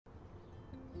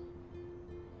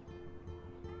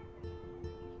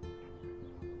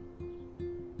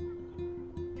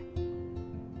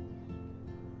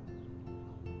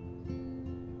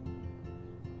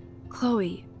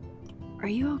Chloe, are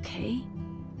you okay?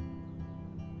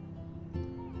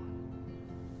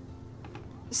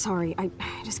 Sorry, I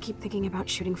just keep thinking about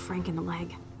shooting Frank in the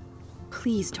leg.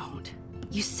 Please don't.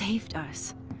 You saved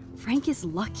us. Frank is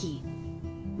lucky.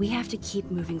 We have to keep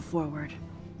moving forward.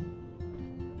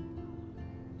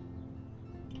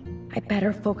 I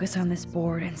better focus on this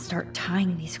board and start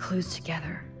tying these clues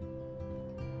together.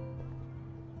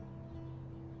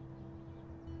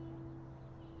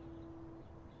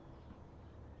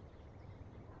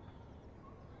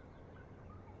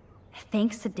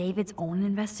 Thanks to David's own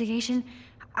investigation,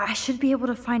 I should be able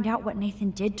to find out what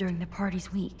Nathan did during the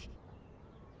party's week.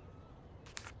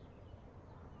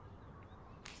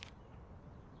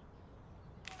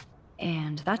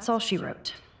 And that's all she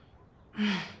wrote.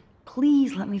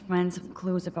 Please let me find some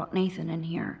clues about Nathan in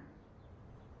here.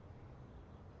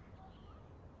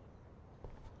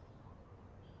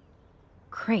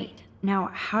 Great. Now,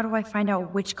 how do I find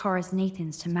out which car is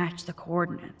Nathan's to match the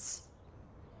coordinates?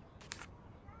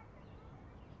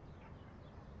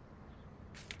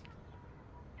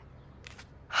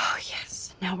 Oh,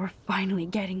 yes. Now we're finally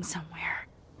getting somewhere.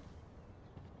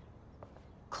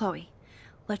 Chloe,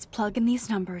 let's plug in these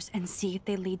numbers and see if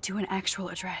they lead to an actual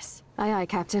address. Aye, aye,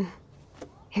 Captain.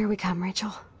 Here we come,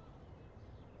 Rachel.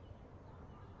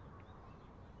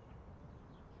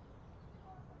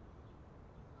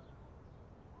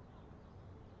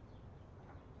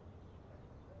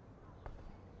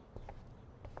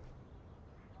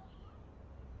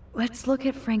 Let's look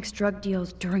at Frank's drug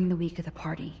deals during the week of the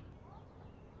party.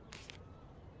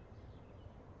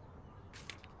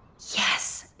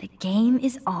 Yes, the game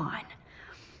is on.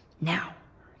 Now,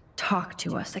 talk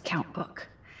to us, account book.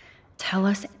 Tell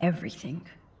us everything.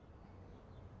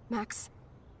 Max?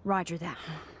 Roger that.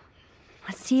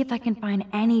 Let's see if I can find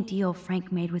any deal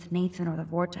Frank made with Nathan or the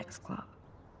Vortex Club.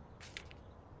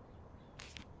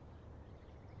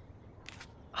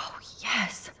 Oh,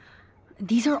 yes.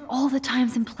 These are all the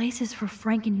times and places for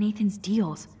Frank and Nathan's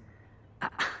deals.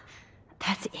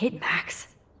 That's it, Max.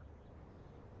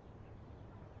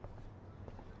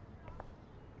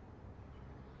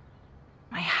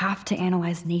 I have to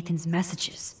analyze Nathan's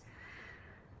messages.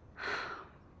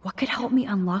 What could help me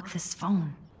unlock this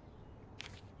phone?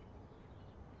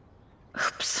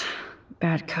 Oops,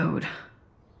 bad code.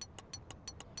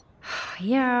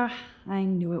 Yeah, I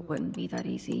knew it wouldn't be that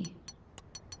easy.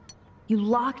 You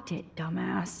locked it,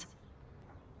 dumbass.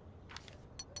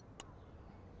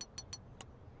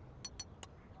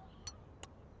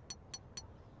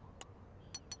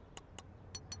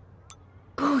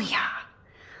 Booyah!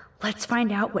 Let's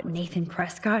find out what Nathan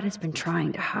Prescott has been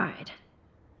trying to hide.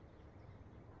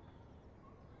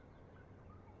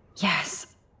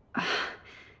 Yes.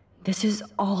 This is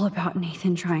all about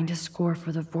Nathan trying to score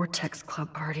for the Vortex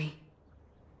Club party.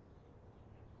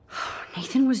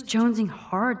 Nathan was jonesing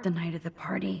hard the night of the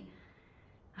party.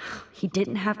 He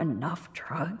didn't have enough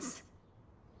drugs.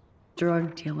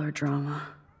 Drug dealer drama.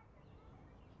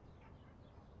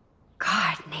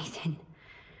 God, Nathan.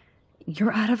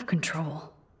 You're out of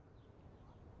control.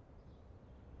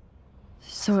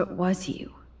 So it was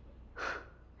you.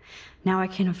 Now I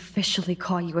can officially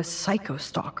call you a psycho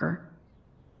stalker.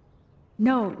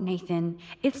 No, Nathan.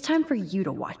 It's time for you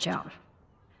to watch out.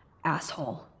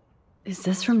 Asshole. Is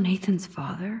this from Nathan's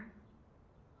father?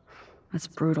 That's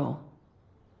brutal.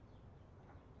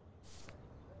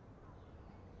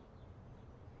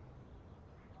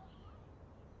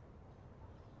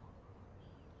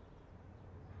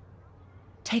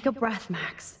 Take a breath,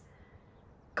 Max.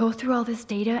 Go through all this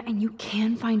data and you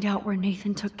can find out where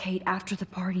Nathan took Kate after the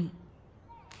party.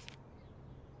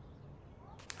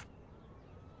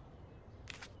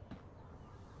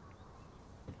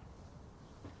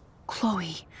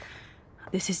 Chloe,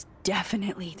 this is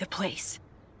definitely the place.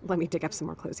 Let me dig up some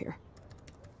more clues here.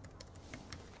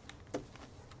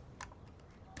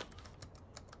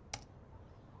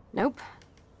 Nope.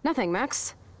 Nothing,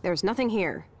 Max. There's nothing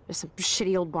here. Just some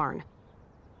shitty old barn.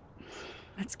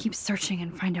 Let's keep searching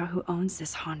and find out who owns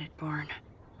this haunted barn.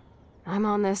 I'm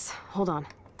on this. Hold on.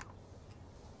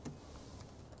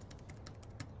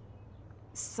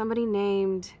 Somebody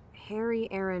named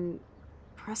Harry Aaron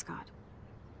Prescott.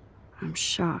 I'm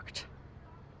shocked.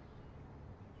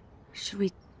 Should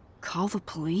we call the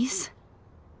police?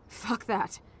 Fuck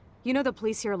that. You know the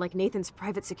police here are like Nathan's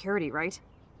private security, right?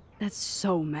 That's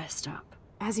so messed up.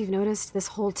 As you've noticed, this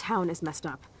whole town is messed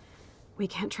up. We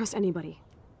can't trust anybody.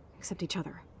 Except each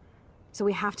other. So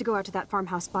we have to go out to that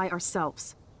farmhouse by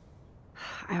ourselves.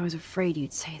 I was afraid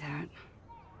you'd say that.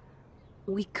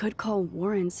 We could call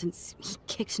Warren since he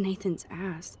kicked Nathan's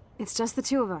ass. It's just the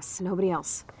two of us, nobody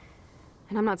else.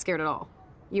 And I'm not scared at all.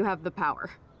 You have the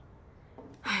power.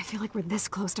 I feel like we're this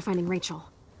close to finding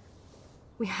Rachel.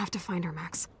 We have to find her,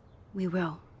 Max. We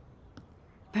will.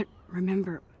 But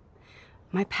remember,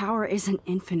 my power isn't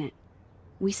infinite.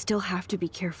 We still have to be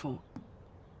careful.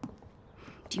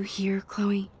 Do you hear,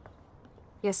 Chloe?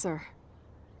 Yes, sir.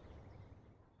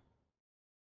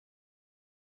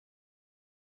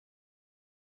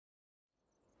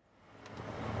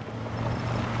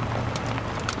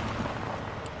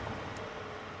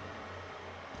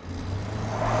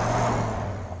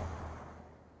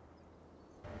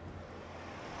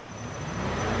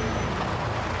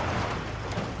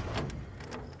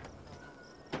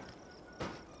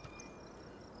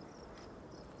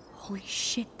 Holy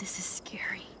shit, this is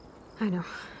scary. I know,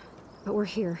 but we're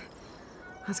here.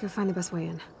 Let's go find the best way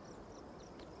in.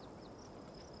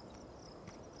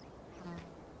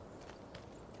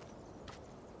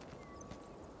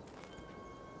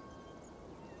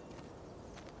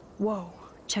 Whoa,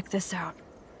 check this out.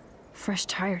 Fresh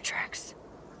tire tracks.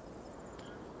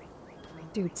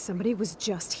 Dude, somebody was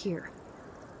just here.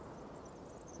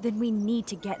 Then we need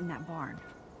to get in that barn.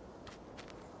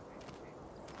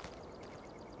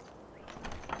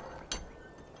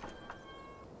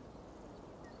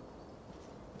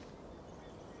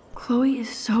 Chloe is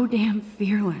so damn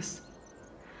fearless.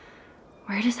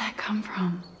 Where does that come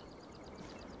from?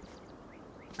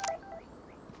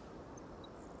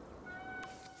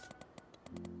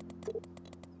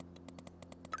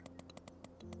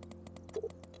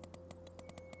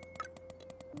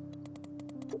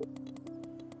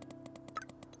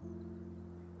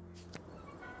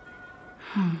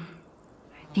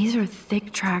 These are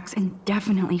thick tracks and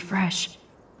definitely fresh.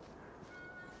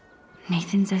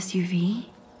 Nathan's SUV?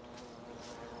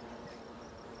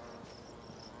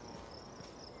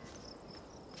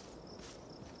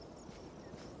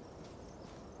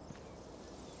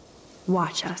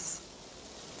 Watch us.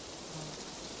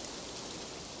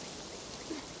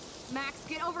 Max,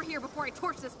 get over here before I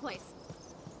torch this place.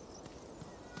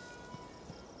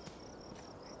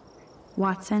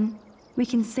 Watson, we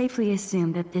can safely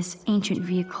assume that this ancient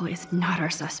vehicle is not our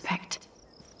suspect.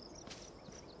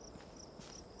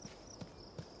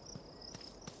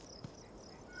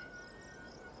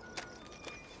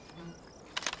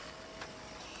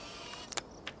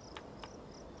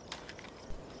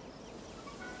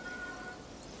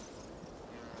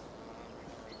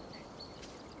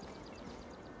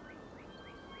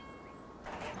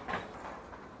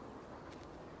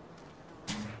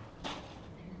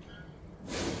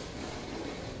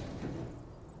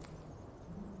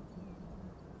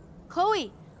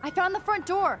 Chloe, I found the front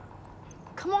door.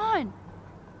 Come on.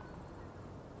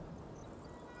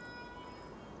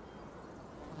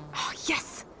 Oh,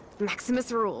 yes!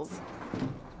 Maximus rules.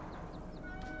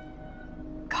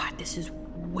 God, this is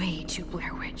way too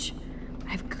Blair Witch.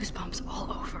 I have goosebumps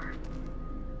all over.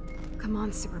 Come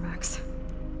on, Supermax.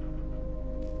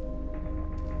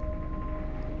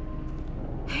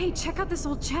 Hey, check out this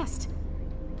old chest.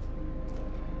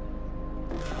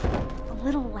 A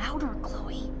little louder,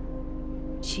 Chloe.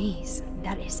 Jeez,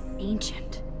 that is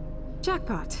ancient.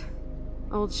 Jackpot.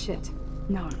 Old shit.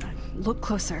 No, look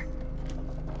closer.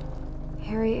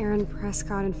 Harry, Aaron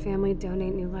Prescott and family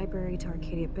donate new library to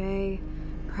Arcadia Bay.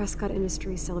 Prescott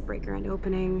Industries celebrate grand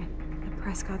opening. The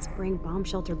Prescotts bring bomb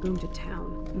shelter boom to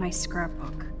town. Nice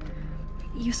scrapbook.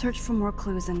 You search for more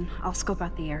clues and I'll scope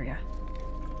out the area.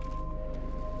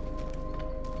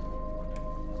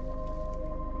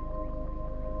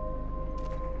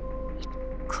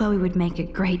 Chloe would make a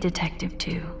great detective,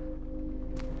 too.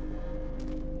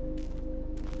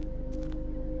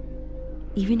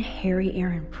 Even Harry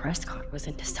Aaron Prescott was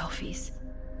into selfies.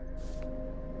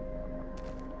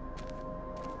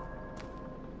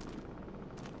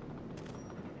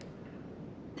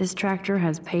 This tractor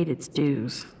has paid its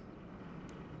dues.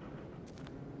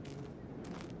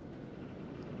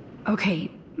 Okay,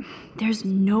 there's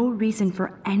no reason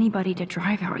for anybody to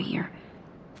drive out here.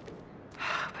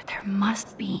 There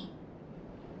must be.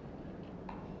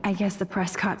 I guess the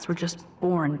Prescotts were just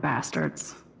born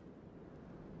bastards.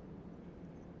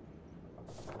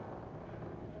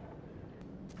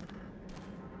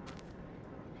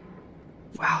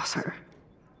 Wow, sir.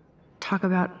 Talk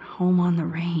about home on the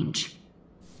range.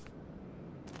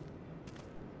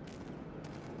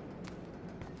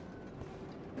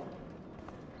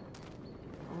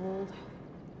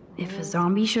 If a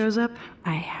zombie shows up,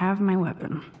 I have my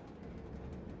weapon.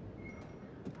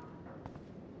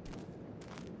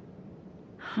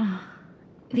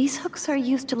 These hooks are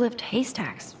used to lift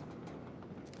haystacks.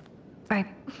 I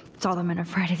saw them in a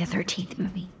Friday the 13th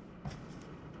movie.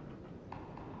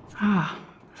 Ah,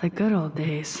 the good old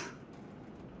days.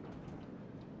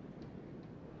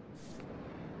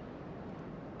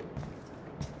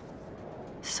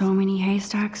 So many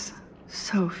haystacks,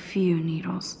 so few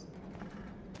needles.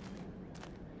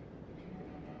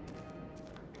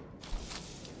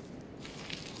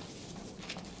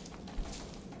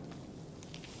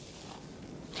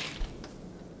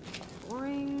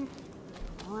 Boring.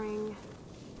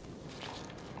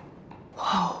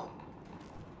 Whoa.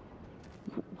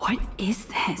 What is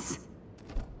this?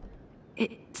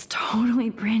 It's totally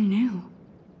brand new.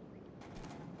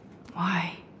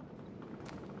 Why?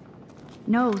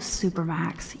 No,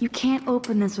 Supermax. You can't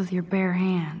open this with your bare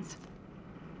hands.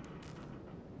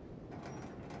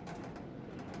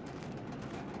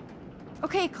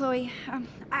 Okay, Chloe.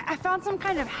 I found some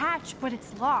kind of hatch, but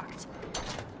it's locked.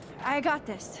 I got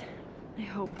this. I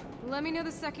hope. Let me know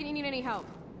the second you need any help.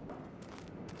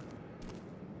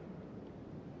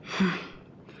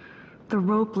 The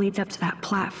rope leads up to that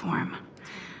platform.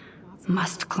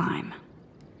 Must climb.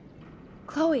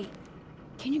 Chloe,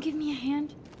 can you give me a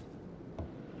hand?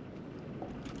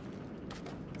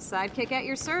 Sidekick at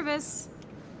your service.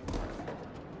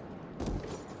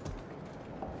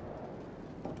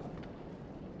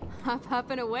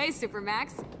 Hop, and away,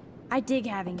 Supermax. I dig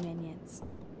having minions.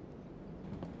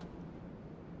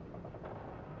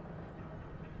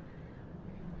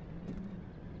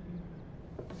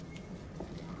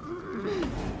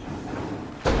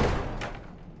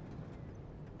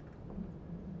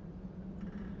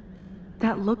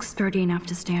 That looks sturdy enough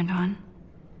to stand on.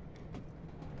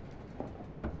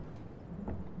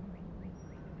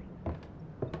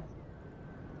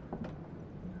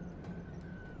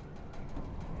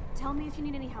 Tell me if you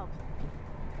need any help.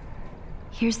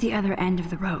 Here's the other end of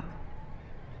the rope.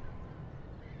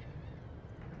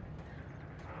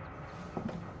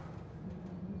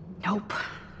 Nope.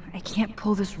 I can't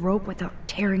pull this rope without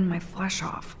tearing my flesh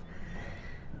off.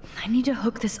 I need to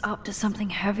hook this up to something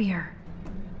heavier.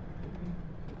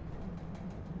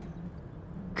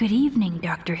 Good evening,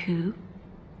 Doctor Who.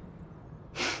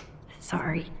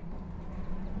 Sorry.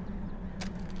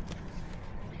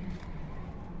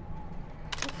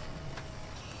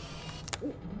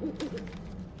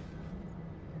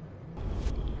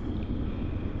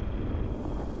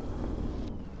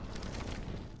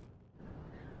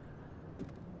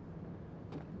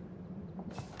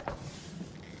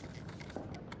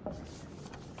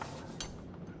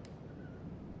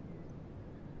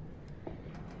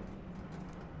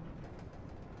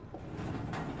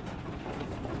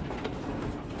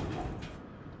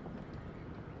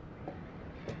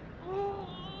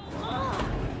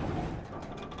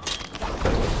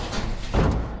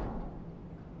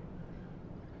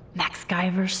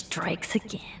 MacGyver strikes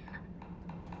again.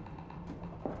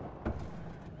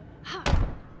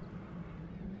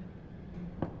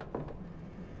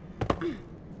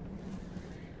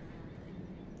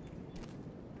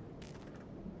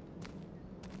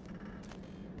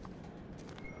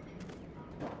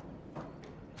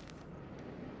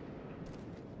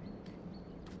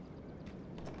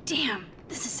 Damn,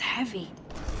 this is heavy.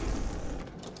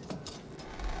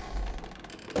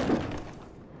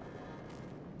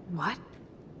 What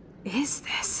is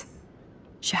this?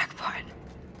 Jackpot.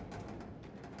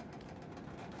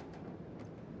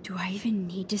 Do I even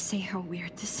need to say how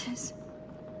weird this is?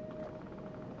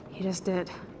 You just did.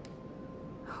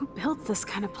 Who built this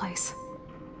kind of place?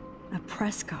 A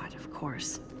Prescott, of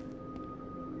course.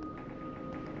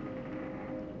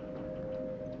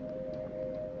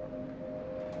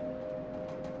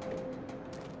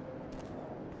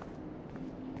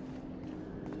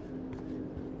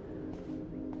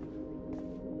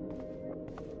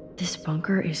 This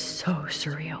bunker is so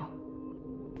surreal.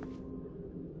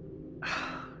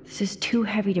 This is too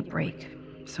heavy to break,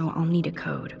 so I'll need a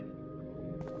code.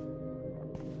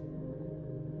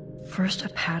 First a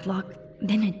padlock,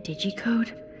 then a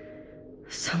digicode?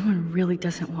 Someone really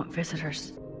doesn't want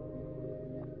visitors.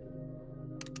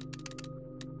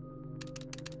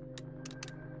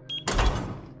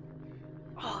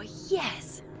 Oh,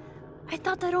 yes! I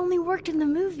thought that only worked in the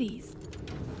movies.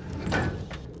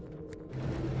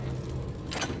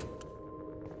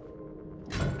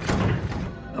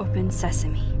 Open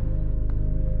sesame.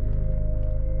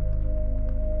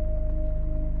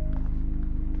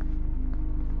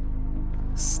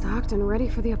 Stocked and ready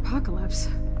for the apocalypse.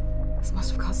 This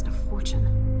must have cost a fortune.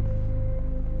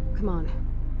 Come on.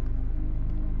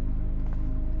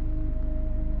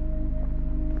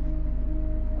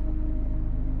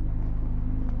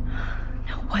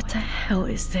 Now what the hell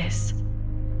is this?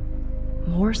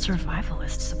 More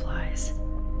survivalist supplies.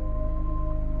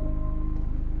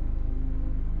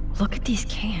 Look at these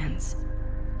cans.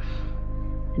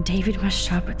 David must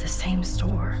shop at the same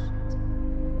store.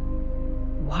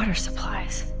 Water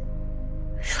supplies.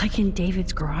 It's It's like in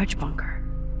David's garage bunker.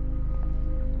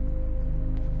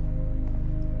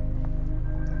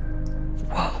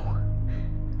 Whoa.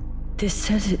 This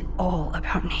says it all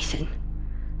about Nathan.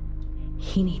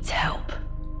 He needs help.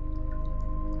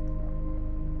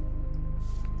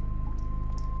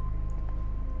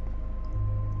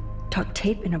 Duct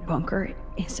tape in a bunker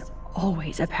is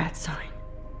always a bad sign.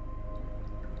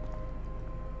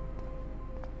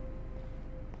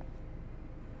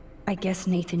 I guess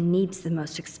Nathan needs the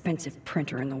most expensive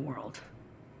printer in the world.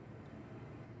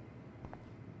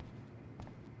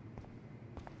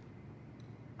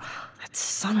 That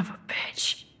son of a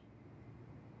bitch.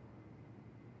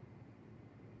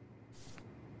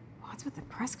 What's with the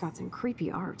Prescotts and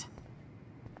creepy art?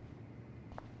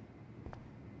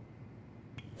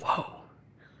 Whoa.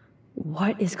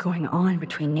 What is going on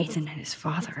between Nathan and his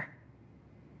father?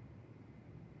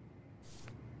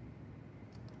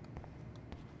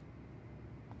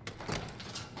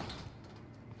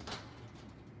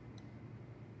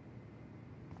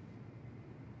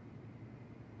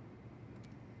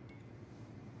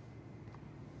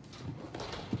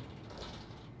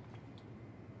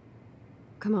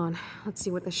 Come on, let's see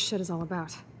what this shit is all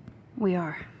about. We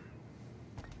are.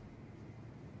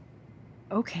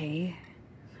 Okay.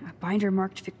 A binder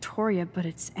marked Victoria, but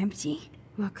it's empty.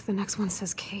 Look, the next one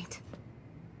says Kate.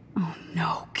 Oh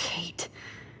no, Kate.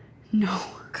 No.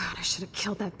 God, I should have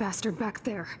killed that bastard back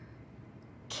there.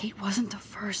 Kate wasn't the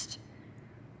first.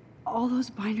 All those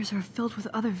binders are filled with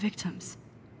other victims.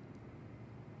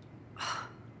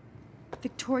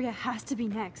 Victoria has to be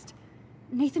next.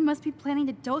 Nathan must be planning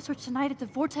to dose her tonight at the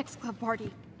Vortex Club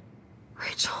party.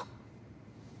 Rachel.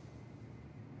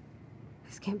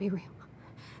 This can't be real.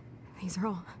 These are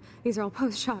all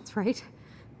post shots, right?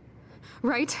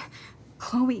 Right?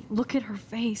 Chloe, look at her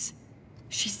face.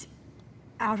 She's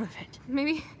out of it.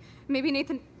 Maybe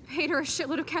Nathan paid her a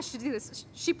shitload of cash to do this.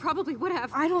 She probably would have.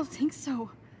 I don't think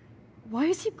so. Why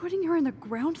is he putting her in the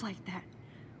ground like that?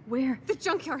 Where? The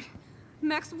junkyard.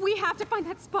 Max, we have to find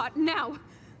that spot now.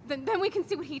 Then we can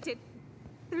see what he did.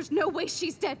 There's no way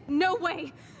she's dead. No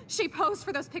way. She posed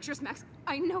for those pictures, Max.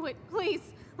 I know it.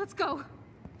 Please, let's go.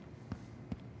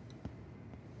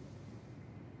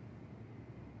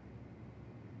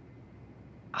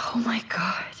 Oh my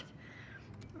God.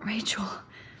 Rachel,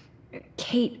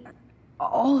 Kate,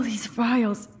 all these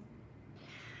files.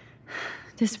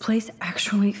 This place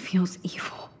actually feels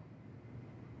evil.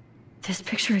 This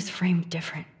picture is framed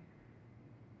different.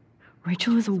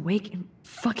 Rachel is awake and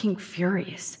fucking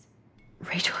furious.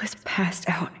 Rachel is passed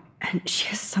out and she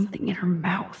has something in her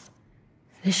mouth.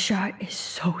 This shot is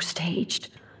so staged.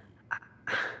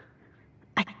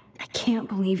 I can't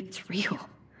believe it's real.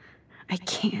 I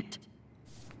can't.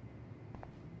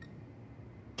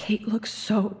 Kate looks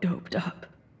so doped up.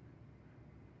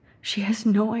 She has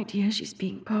no idea she's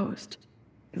being posed.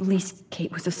 At least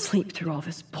Kate was asleep through all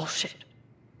this bullshit.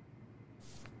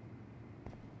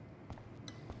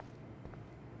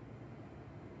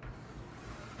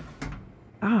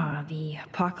 Ah, the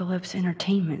Apocalypse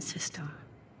Entertainment System.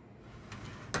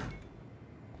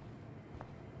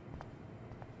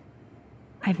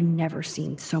 I've never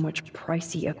seen so much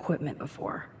pricey equipment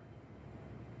before.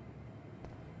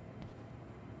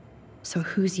 So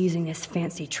who's using this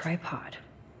fancy tripod?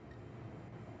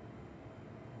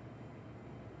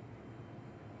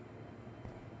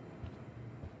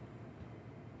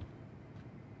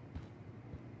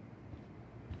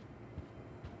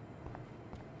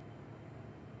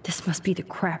 This must be the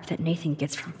crap that Nathan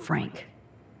gets from Frank.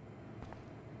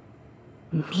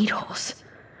 Needles.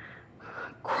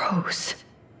 Gross.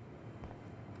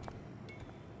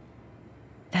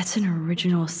 That's an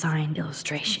original signed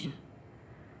illustration.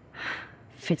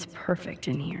 Fits perfect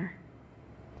in here.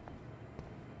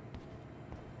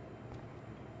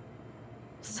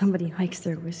 Somebody likes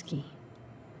their whiskey.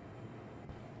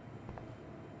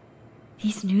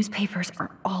 These newspapers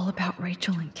are all about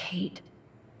Rachel and Kate.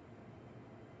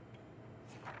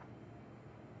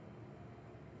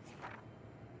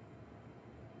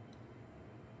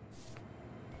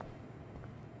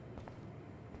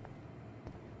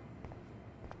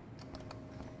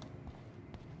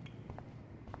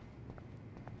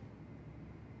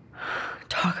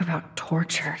 Talk about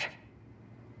tortured.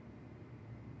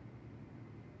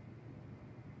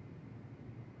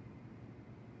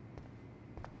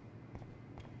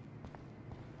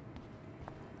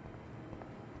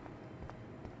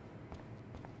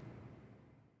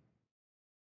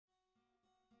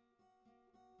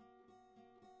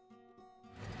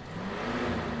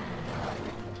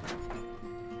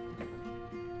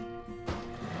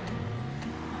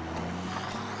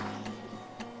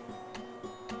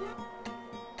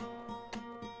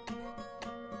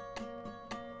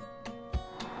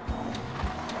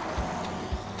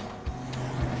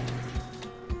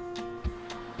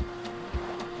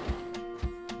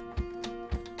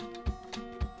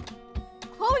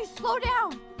 slow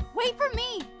down! Wait for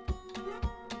me!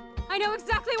 I know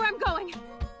exactly where I'm going.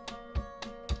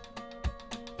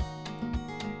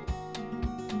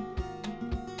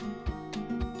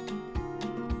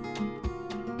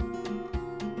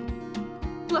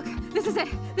 Look, this is it.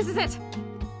 This is it.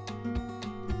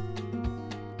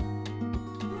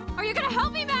 Are you gonna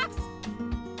help me, Max?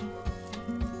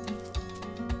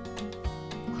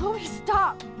 Chloe,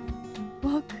 stop!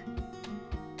 Look.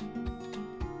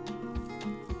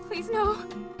 Please, no.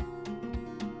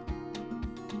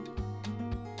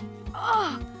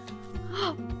 Oh!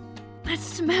 Oh! That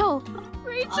smell!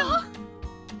 Rachel! Oh,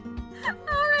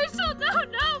 Rachel, no,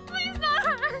 no, please not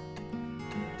her!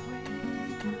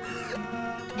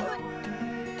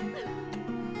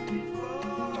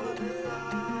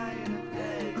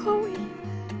 Chloe.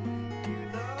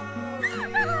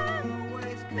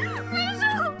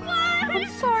 Rachel, why? I'm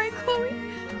sorry, Chloe.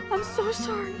 I'm so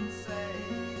sorry.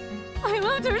 I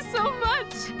loved her so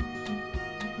much.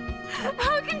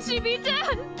 How can she be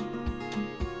dead?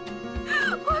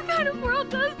 What kind of world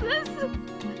does this? Who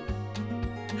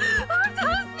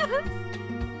does this?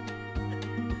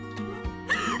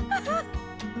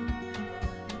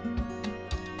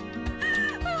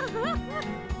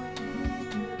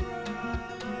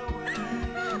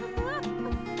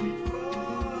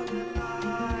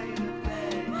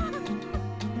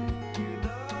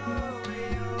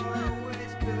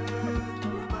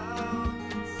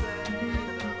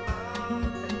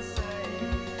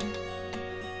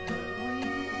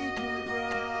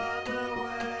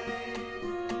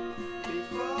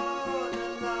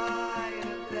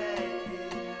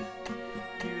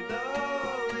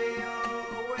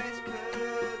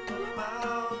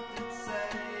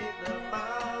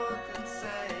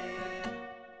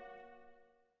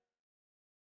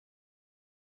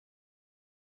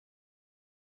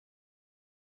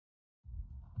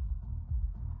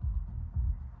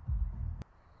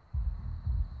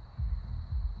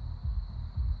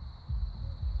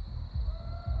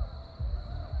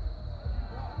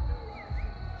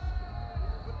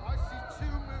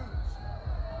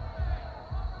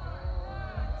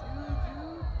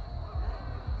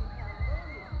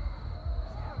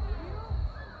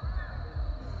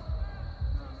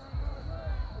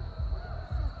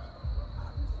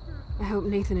 I hope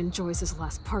Nathan enjoys his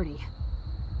last party.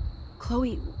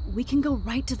 Chloe, we can go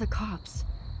right to the cops.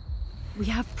 We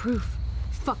have proof.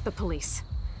 Fuck the police.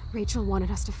 Rachel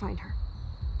wanted us to find her.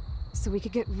 So we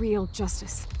could get real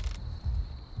justice.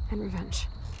 And revenge.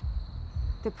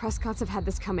 The Prescotts have had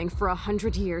this coming for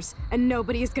 100 years, and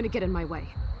nobody is gonna get in my way.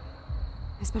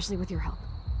 Especially with your help.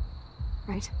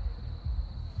 Right?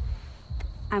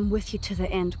 I'm with you to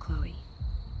the end, Chloe.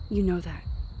 You know that.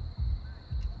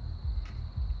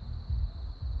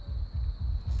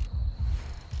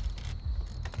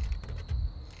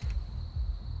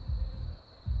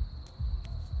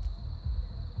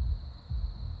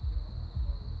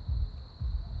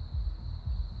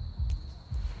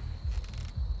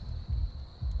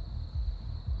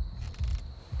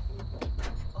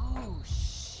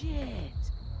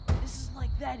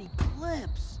 That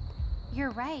eclipse!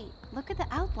 You're right. Look at the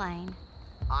outline.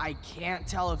 I can't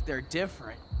tell if they're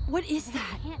different. What is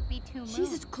that? It can't be two moons.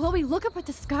 Jesus, Chloe, look up at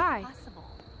the sky. Possible.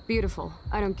 Beautiful.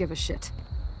 I don't give a shit.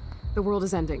 The world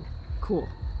is ending. Cool.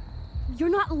 You're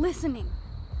not listening.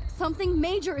 Something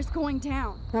major is going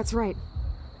down. That's right.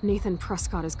 Nathan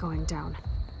Prescott is going down.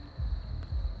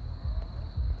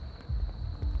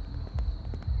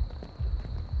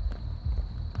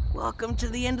 Welcome to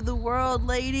the end of the world,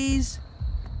 ladies!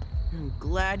 I'm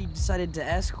glad you decided to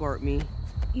escort me.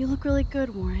 You look really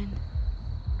good, Warren.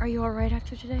 Are you alright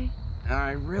after today?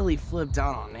 I really flipped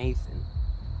out on Nathan.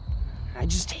 I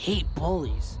just hate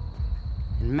bullies.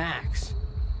 And Max,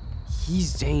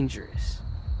 he's dangerous.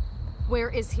 Where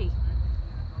is he?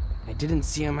 I didn't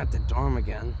see him at the dorm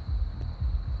again.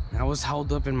 I was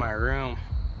held up in my room.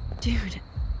 Dude,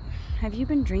 have you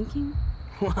been drinking?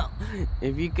 Well,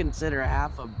 if you consider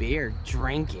half a beer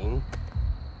drinking.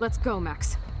 Let's go,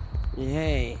 Max.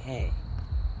 Hey.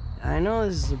 I know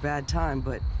this is a bad time,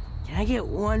 but can I get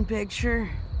one picture?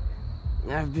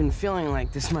 I've been feeling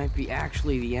like this might be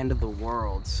actually the end of the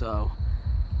world, so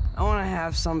I want to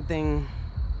have something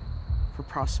for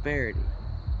prosperity.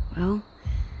 Well,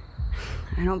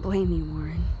 I don't blame you,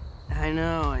 Warren. I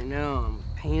know, I'm a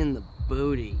pain in the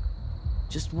booty.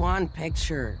 Just one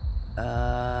picture.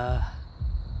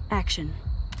 Action.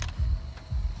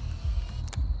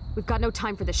 We've got no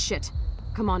time for this shit.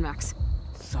 Come on, Max.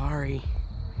 Sorry.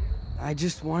 I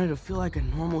just wanted to feel like a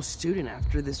normal student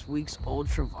after this week's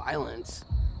ultra-violence.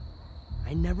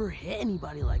 I never hit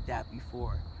anybody like that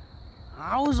before.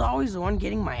 I was always the one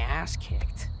getting my ass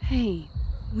kicked. Hey,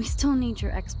 we still need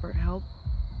your expert help.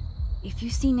 If you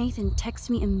see Nathan, text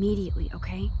me immediately,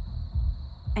 okay?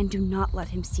 And do not let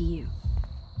him see you.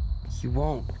 He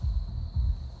won't.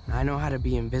 I know how to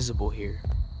be invisible here.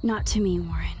 Not to me,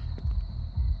 Warren.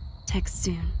 Text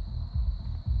soon.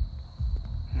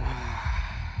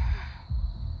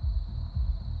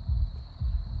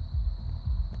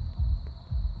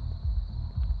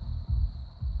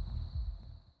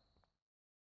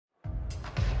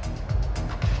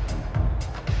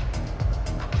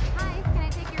 Hi, can I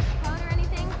take your code or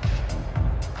anything?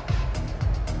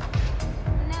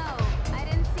 No, I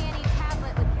didn't see any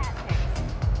tablet with cat pics.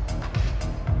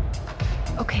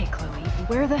 Okay, Chloe,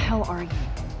 where the hell are you?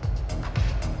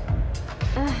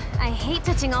 I hate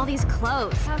touching all these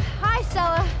clothes. Hi,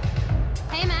 Stella.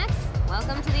 Hey, Max.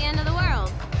 Welcome to the end of the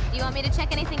world. Do you want me to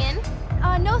check anything in?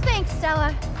 No thanks,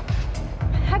 Stella.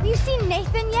 Have you seen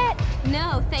Nathan yet?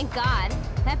 No, thank God.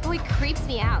 That boy creeps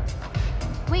me out.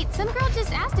 Wait, some girl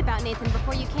just asked about Nathan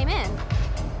before you came in.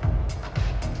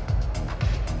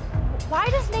 Why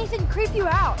does Nathan creep you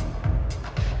out?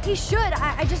 He should.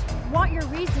 I just want your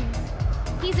reasons.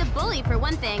 He's a bully for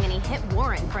one thing, and he hit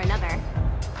Warren for another.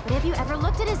 But have you ever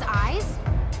looked at his eyes?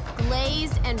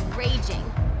 Glazed and raging.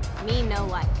 Me no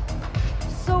like.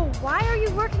 So why are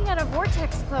you working at a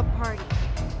Vortex Club party?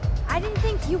 I didn't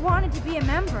think you wanted to be a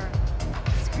member.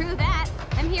 Screw that.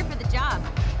 I'm here for the job.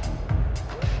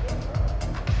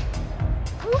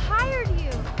 Who hired you?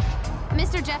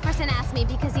 Mr. Jefferson asked me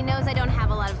because he knows I don't have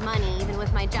a lot of money, even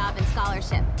with my job and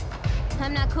scholarship.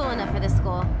 I'm not cool enough for this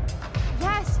school.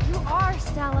 Yes, you are,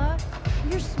 Stella.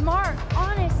 You're smart,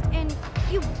 honest, and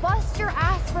you bust your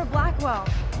ass for Blackwell.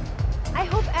 I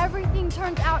hope everything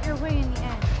turns out your way in the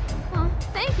end. Well,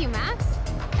 thank you, Max.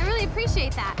 I really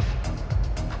appreciate that.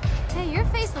 Hey, your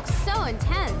face looks so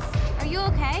intense. Are you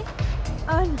okay?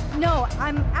 No,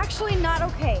 I'm actually not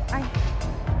okay.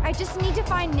 I just need to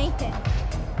find Nathan.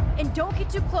 And don't get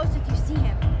too close if you see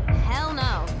him. Hell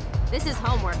no. This is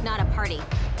homework, not a party.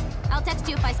 I'll text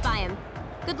you if I spy him.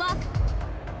 Good luck.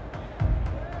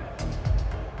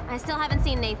 I still haven't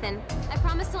seen Nathan. I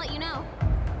promise to let you know.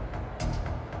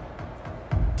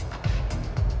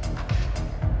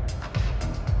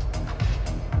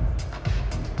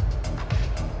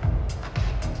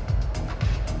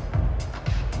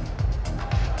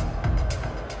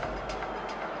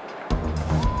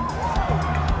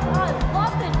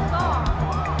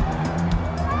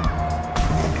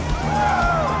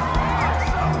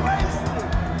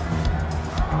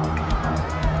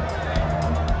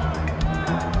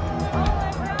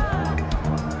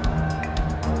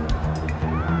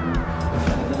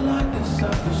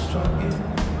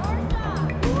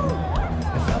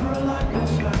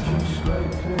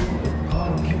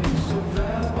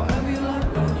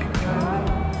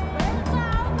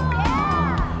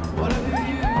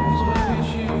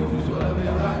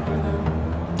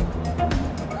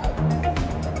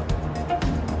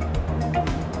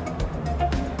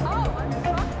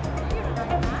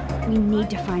 We need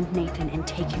to find Nathan and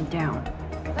take him down.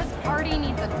 This party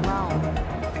needs a drone.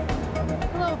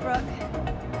 Hello,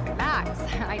 Brooke. Max,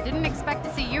 I didn't expect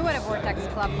to see you at a Vortex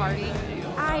Club party.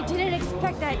 I didn't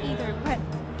expect that either, but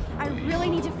I really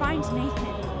need to find Nathan.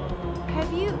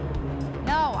 Have you?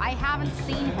 No, I haven't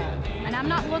seen him. And I'm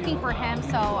not looking for him,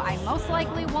 so I most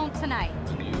likely won't tonight.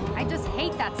 I just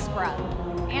hate that scrub.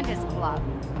 And his club.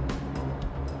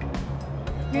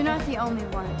 You're not the only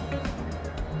one.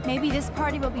 Maybe this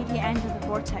party will be the end of the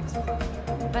Vortex Club.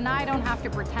 Then I don't have to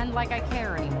pretend like I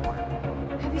care anymore.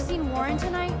 Have you seen Warren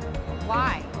tonight?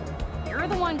 Why? You're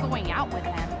the one going out with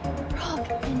him.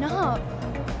 Brooke, enough.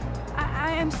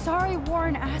 I am sorry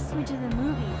Warren asked me to the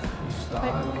movies,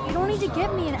 but you don't need to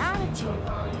give me an attitude.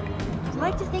 I'd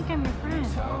like to think I'm your friend.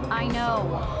 I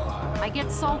know. I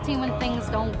get salty when things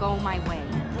don't go my way.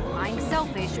 I'm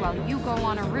selfish while you go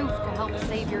on a roof to help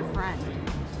save your friend.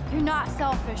 You're not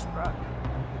selfish, Brooke.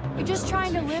 You're just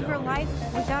trying to live your life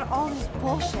without all this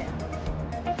bullshit.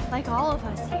 Like all of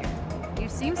us here. You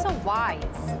seem so wise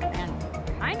and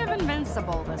kind of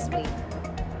invincible this week.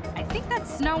 I think that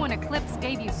snow and eclipse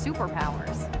gave you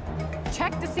superpowers.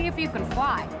 Check to see if you can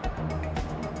fly.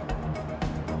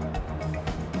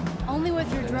 Only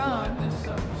with your drone.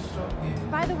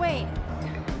 By the way,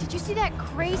 did you see that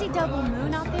crazy double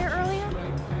moon out there earlier?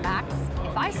 Max,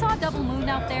 if I saw a double moon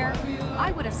out there,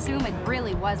 I would assume it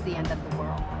really was the end of the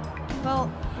world.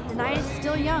 Well, the night is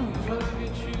still young.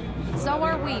 So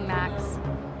are we, Max.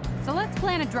 So let's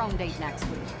plan a drone date next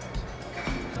week.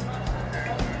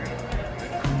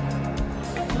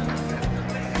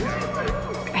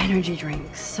 Energy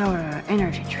drinks, soda,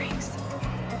 energy drinks.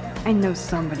 I know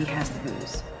somebody has the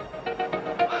booze.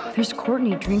 There's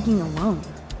Courtney drinking alone,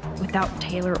 without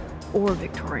Taylor or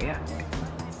Victoria.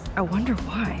 I wonder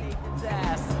why.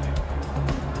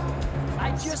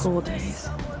 School days.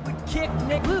 Kick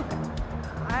Nick. Luke,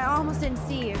 I almost didn't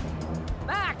see you.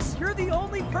 Max, you're the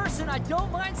only person I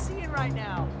don't mind seeing right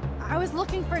now. I was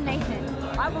looking for Nathan.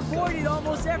 I've avoided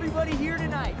almost everybody here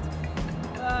tonight.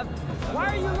 Why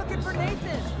are you looking for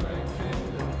Nathan?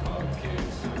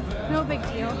 No big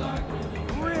deal.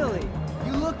 Really?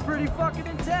 You look pretty fucking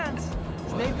intense.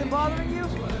 Is Nathan bothering you?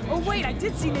 Oh wait, I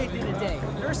did see Nathan today.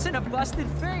 Nursing a busted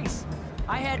face.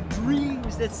 I had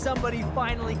dreams that somebody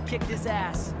finally kicked his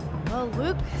ass. Well,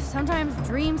 Luke, sometimes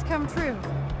dreams come true.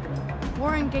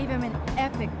 Warren gave him an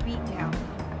epic beatdown.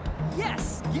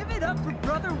 Yes, give it up for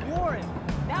Brother Warren.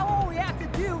 Now all we have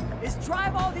to do is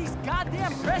drive all these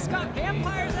goddamn Prescott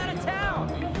vampires out of town.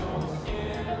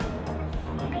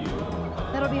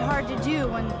 That'll be hard to do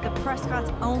when the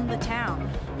Prescotts own the town.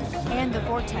 And the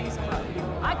Vortex Club.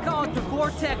 I call it the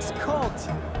Vortex Cult.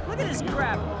 Look at this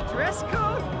crap. Dress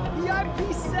code?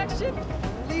 VIP section?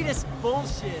 Elitist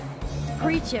bullshit.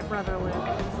 Preach it, Brother Luke.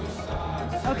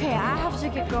 Okay, I have to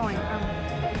get going.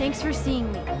 Thanks for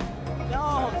seeing me.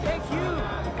 No, thank you.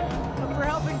 For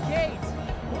helping Kate.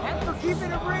 And for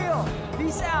keeping it real.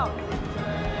 Peace out.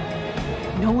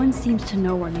 No one seems to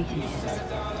know where Nathan is.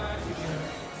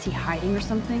 Is he hiding or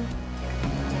something?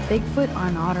 Bigfoot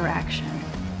on otter action.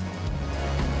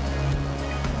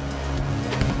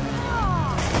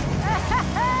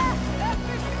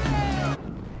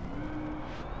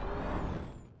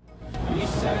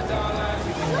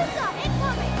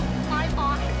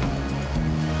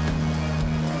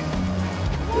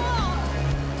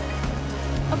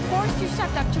 Of course you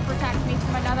stepped up to protect me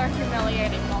from another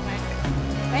humiliating moment.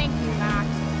 Thank you, Max.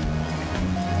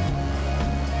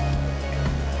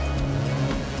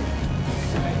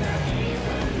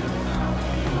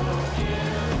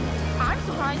 I'm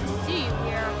surprised to see you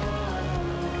here.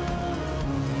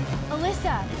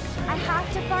 Alyssa, I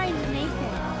have to find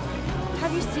Nathan.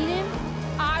 Have you seen him?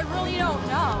 I really don't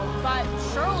know, but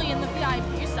surely in the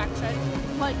VIP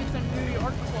section, like it's a New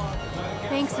York club.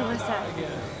 Thanks, Alyssa.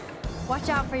 Watch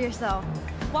out for yourself.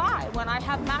 Why, when I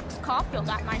have Max Caulfield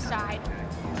at my side?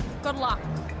 Good luck.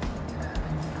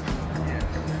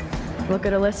 Look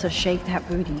at Alyssa shake that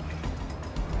booty.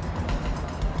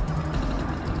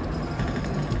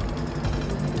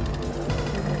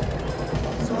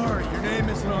 Sorry, your name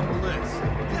isn't on the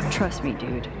list. Trust me,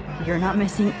 dude. You're not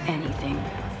missing anything.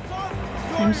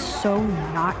 I'm so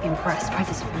not impressed by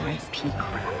this VIP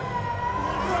crap.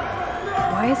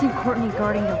 Why isn't Courtney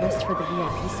guarding the list for the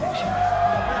VIP section?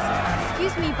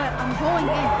 Excuse me, but I'm going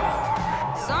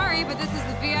in. Sorry, but this is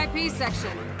the VIP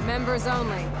section. Members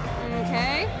only.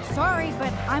 Okay? Sorry,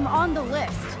 but I'm on the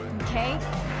list, okay?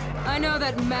 I know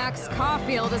that Max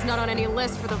Caulfield is not on any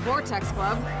list for the Vortex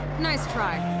Club. Nice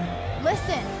try.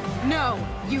 Listen. No,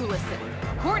 you listen.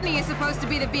 Courtney is supposed to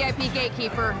be the VIP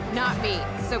gatekeeper, not me.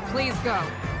 So please go.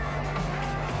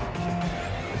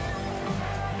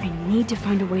 I need to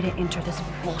find a way to enter this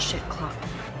bullshit club.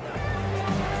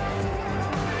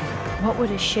 What would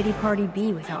a shitty party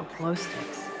be without glow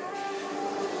sticks?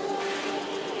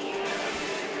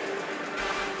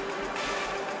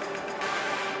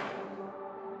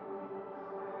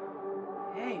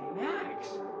 Hey, Max.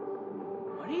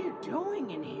 What are you doing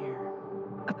in here?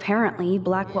 Apparently,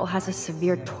 Blackwell has a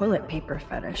severe toilet paper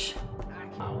fetish.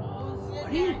 What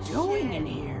are you doing in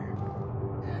here?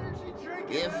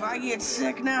 If I get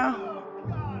sick now?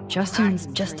 Justin's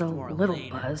just a little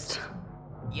buzzed.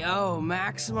 Yo,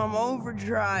 maximum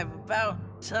overdrive. About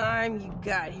time you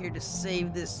got here to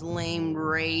save this lame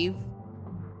rave.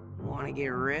 Wanna get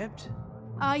ripped?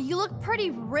 You look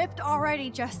pretty ripped already,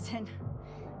 Justin.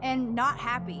 And not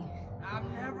happy.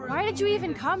 Why did you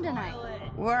even come tonight?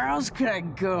 Where else could I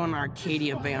go in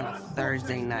Arcadia Bay on a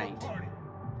Thursday night?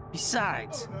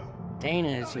 Besides, Dana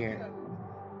is here.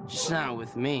 Just not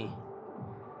with me.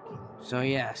 So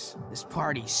yes, this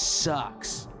party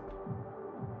sucks.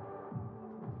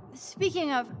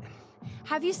 Speaking of,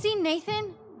 have you seen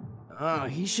Nathan? Oh,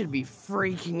 he should be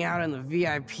freaking out in the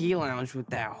VIP lounge with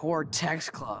that whore Tex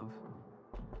Club.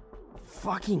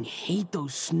 Fucking hate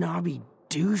those snobby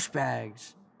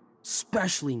douchebags.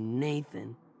 Especially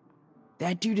Nathan.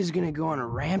 That dude is gonna go on a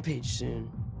rampage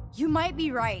soon. You might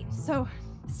be right, so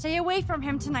stay away from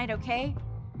him tonight, okay?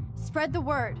 Spread the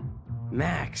word.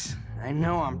 Max, I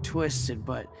know I'm twisted,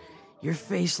 but your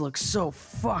face looks so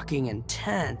fucking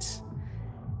intense.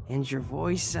 And your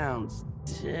voice sounds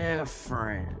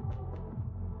different.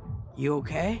 You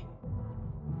okay?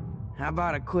 How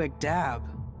about a quick dab?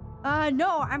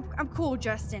 No, I'm cool,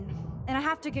 Justin. And I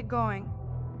have to get going.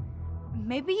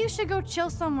 maybe you should go chill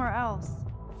somewhere else.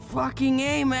 Fucking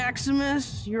A,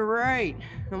 Maximus. You're right.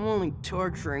 I'm only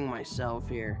torturing myself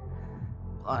here.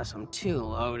 Plus, I'm too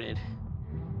loaded.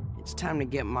 It's time to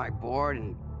get my board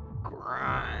and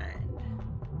grind.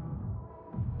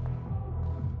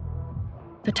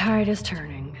 The tide is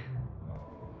turning.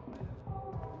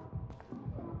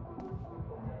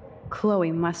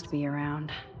 Chloe must be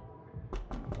around.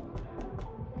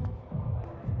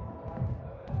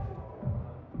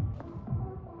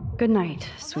 Good night,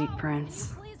 sweet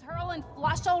prince. Please hurl and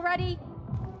flush already.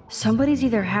 Somebody's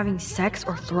either having sex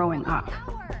or throwing up.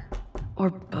 Or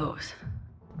both.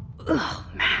 Ugh,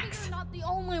 Max. You're not the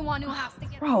only one who has to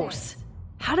get Gross. sick.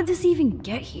 How did this even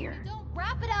get here? Don't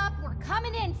wrap it up. We're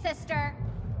coming in, sister.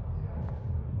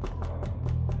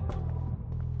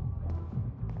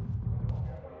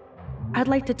 I'd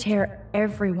like to tear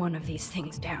every one of these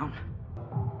things down.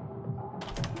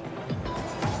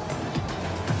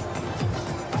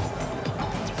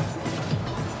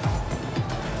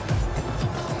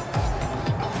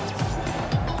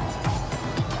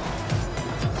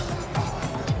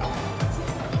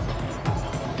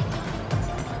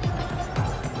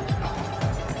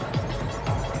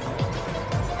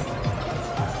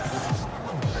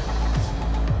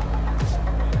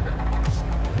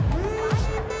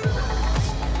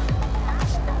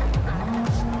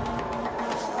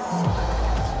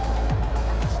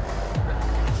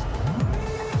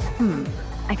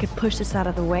 I could push this out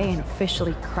of the way and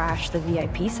officially crash the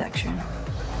VIP section.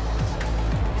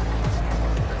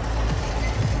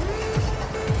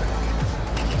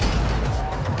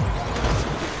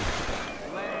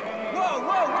 Whoa,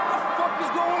 what the fuck is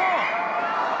going on?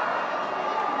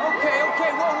 Okay,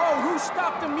 whoa, who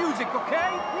stopped the music,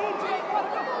 okay? DJ, what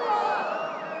the fuck?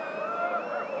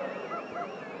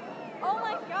 Oh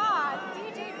my god,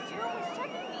 DJ Doom is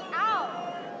checking me out.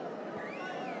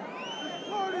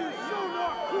 Party is so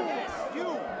not cool. You.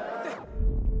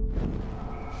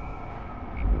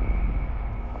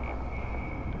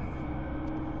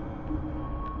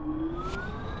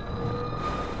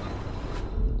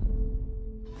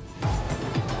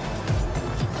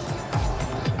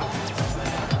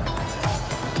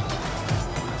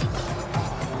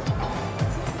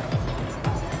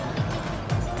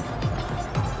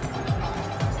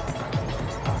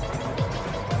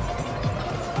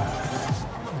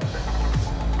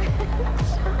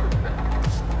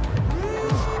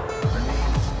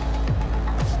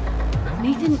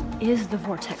 Nathan is the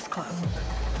Vortex Club,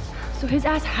 so his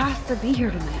ass has to be here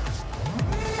tonight.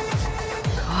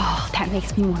 Oh, that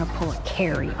makes me want to pull a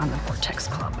Carrie on the Vortex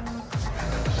Club.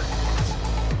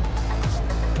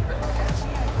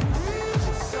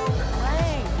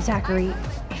 Zachary,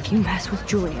 if you mess with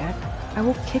Juliet, I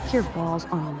will kick your balls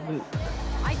on a loop.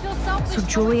 I feel selfish. So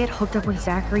Juliet hooked up with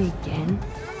Zachary again?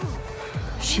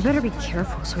 She better be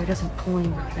careful so he doesn't pull any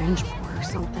revenge porn or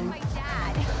something. My dad.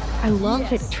 I love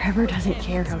that Trevor doesn't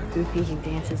care how goofy he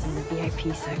dances in the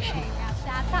VIP section.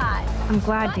 That's hot. I'm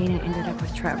glad Dana ended up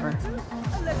with Trevor.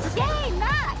 Yay,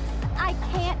 Max! I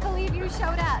can't believe you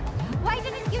showed up. Why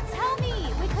didn't you tell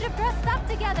me? We could have dressed up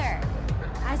together.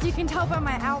 As you can tell by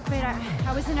my outfit,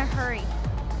 I was in a hurry.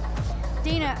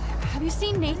 Dana, have you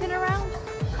seen Nathan around?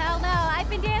 Hell no, I've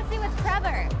been dancing with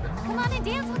Trevor. Come on and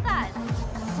dance with us.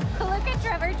 Look at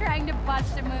Trevor trying to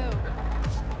bust a move.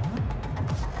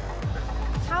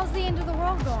 How's the end of the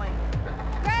world going?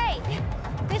 Great!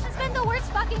 This has been the worst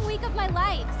fucking week of my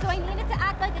life, so I needed to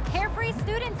act like a carefree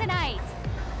student tonight.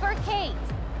 For Kate.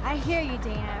 I hear you,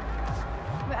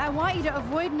 Dana. But I want you to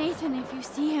avoid Nathan if you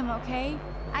see him, okay?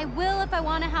 I will if I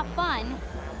want to have fun.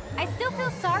 I still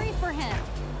feel sorry for him.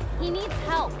 He needs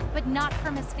help, but not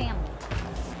from his family.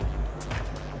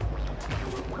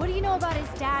 What do you know about his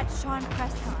dad, Sean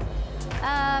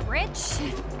Prescott? Rich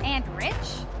and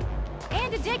rich.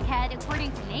 And a dickhead,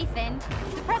 according to Nathan.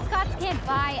 The Prescotts can't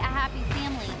buy a happy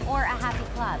family or a happy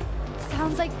club.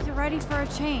 Sounds like you're ready for a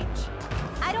change.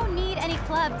 I don't need any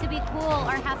club to be cool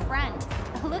or have friends.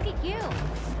 Look at you.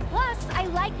 Plus, I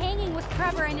like hanging with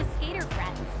Trevor and his skater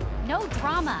friends. No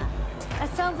drama.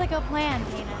 That sounds like a plan,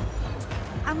 Dana.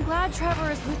 I'm glad Trevor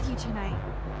is with you tonight.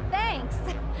 Thanks.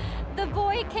 The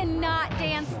boy cannot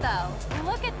dance, though.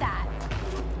 Look at that.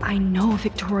 I know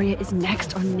Victoria is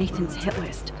next on Nathan's hit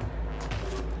list.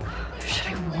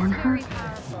 Should I warn her?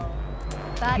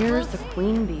 But Here's the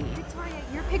queen bee. Victoria,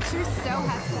 your picture so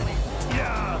has to win.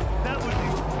 Yeah, that would be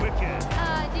wicked.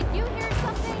 Did you hear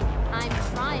something? I'm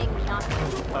trying not to.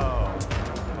 Oh,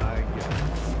 I get it.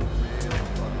 Really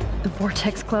funny. The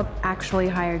Vortex Club actually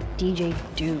hired DJ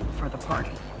Doom for the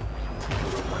party.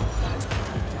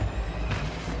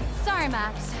 Sorry,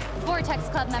 Max. Vortex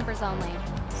Club members only.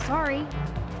 Sorry.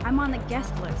 I'm on the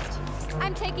guest list.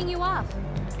 I'm taking you off.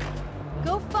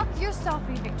 Go fuck yourself,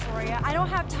 Victoria. I don't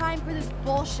have time for this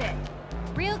bullshit.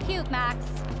 Real cute, Max.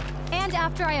 And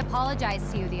after I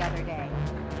apologized to you the other day.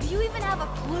 Do you even have a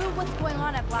clue what's going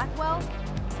on at Blackwell?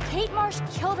 Kate Marsh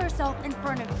killed herself in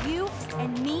front of you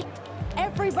and me,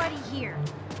 everybody here.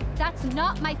 That's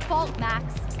not my fault,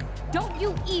 Max. Don't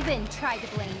you even try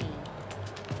to blame me.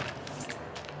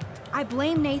 I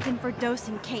blame Nathan for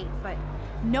dosing Kate, but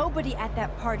nobody at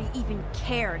that party even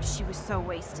cared she was so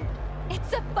wasted.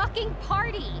 It's a fucking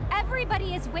party!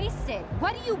 Everybody is wasted.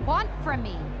 What do you want from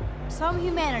me? Some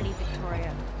humanity,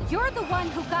 Victoria. You're the one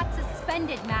who got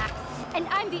suspended, Max. And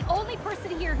I'm the only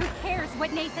person here who cares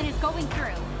what Nathan is going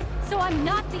through. So I'm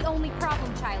not the only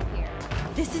problem child here.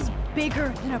 This is bigger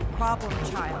than a problem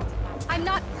child. I'm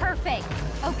not perfect,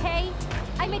 okay?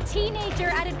 I'm a teenager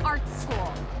at an art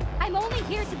school. I'm only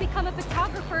here to become a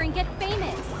photographer and get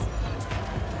famous.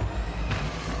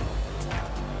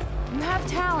 You have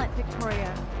talent,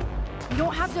 Victoria. You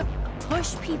don't have to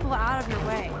push people out of your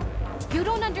way. You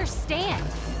don't understand.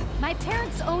 My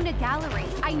parents own a gallery.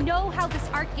 I know how this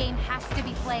art game has to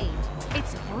be played.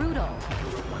 It's brutal.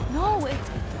 No, it's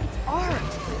art.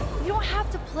 You don't have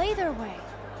to play their way.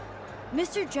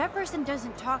 Mr. Jefferson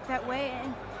doesn't talk that way,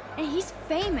 and he's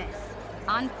famous.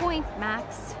 On point,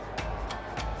 Max.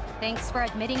 Thanks for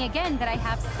admitting again that I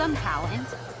have some talent.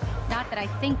 Not that I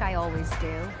think I always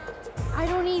do. I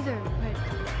don't either,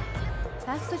 but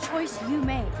that's the choice you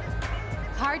make.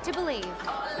 Hard to believe,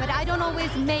 but I don't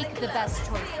always make the best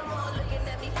choices.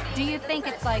 Do you think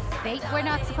it's like fate we're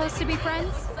not supposed to be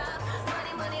friends?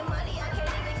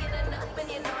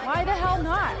 Why the hell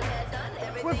not?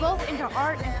 We're both into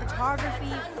art and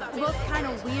photography, we're both kind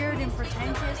of weird and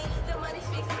pretentious.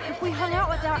 If we hung out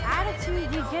without attitude,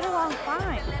 we'd get along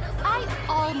fine. I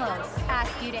almost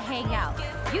asked you to hang out.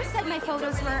 You said my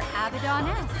photos were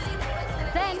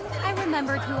Abaddon-esque. Then I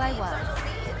remembered who I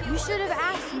was. You should have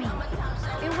asked me.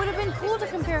 It would have been cool to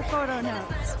compare photo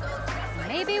notes.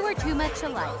 Maybe we're too much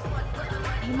alike.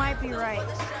 You might be right.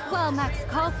 Well, Max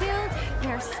Caulfield,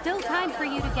 there's still time for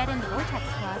you to get in the Vortex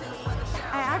Club.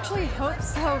 I actually hope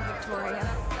so, Victoria.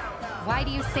 Why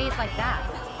do you say it like that?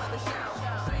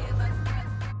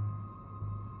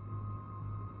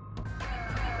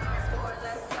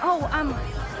 Oh,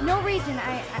 no reason.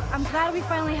 I'm glad we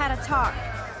finally had a talk.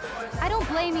 I don't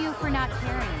blame you for not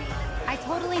caring. I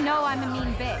totally know I'm a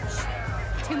mean bitch.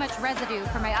 Too much residue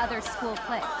for my other school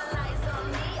cliques.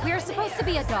 We're supposed to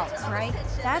be adults, right?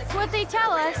 That's what they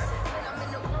tell us.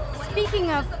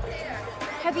 Speaking of,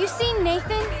 have you seen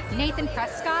Nathan? Nathan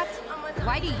Prescott?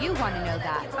 Why do you want to know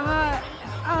that?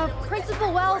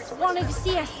 Principal Wells wanted to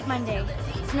see us Monday.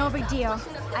 It's no big deal.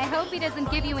 I hope he doesn't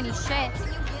give you any shit.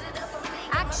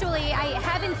 Actually, I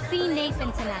haven't seen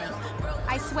Nathan tonight.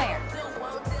 I swear.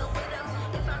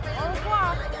 Au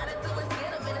revoir.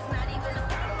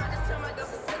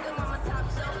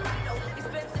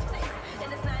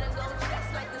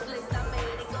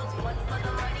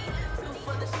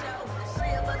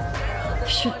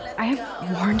 Should I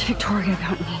have warned Victoria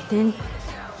about Nathan?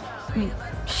 I mean,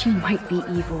 she might be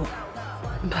evil,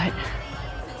 but...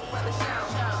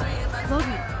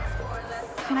 Logan,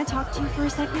 can I talk to you for a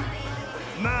second?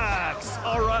 Max,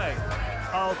 all right.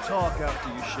 I'll talk after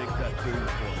you shake that booty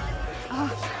for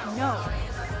me. No.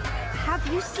 Have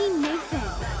you seen Nathan?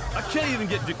 I can't even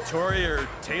get Victoria or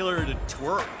Taylor to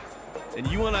twerk. And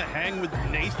you want to hang with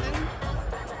Nathan?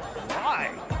 Why?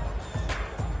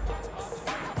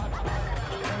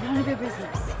 None of your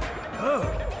business. Oh,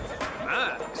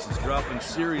 Max is dropping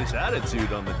serious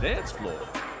attitude on the dance floor.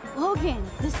 Logan,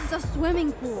 this is a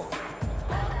swimming pool.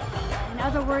 In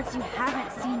other words, you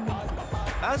haven't seen Nathan.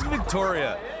 Ask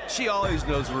Victoria. She always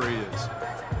knows where he is.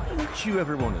 Don't you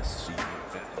ever want to see me,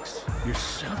 Max? You're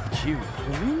so cute,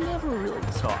 and we never really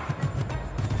talk.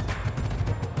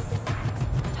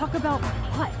 Talk about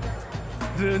what?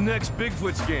 The next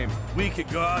Bigfoot's game. We could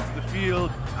go out to the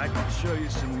field. I could show you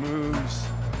some moves.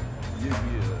 Give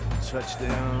you a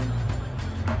touchdown.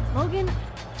 Logan,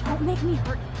 don't make me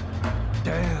hurt you.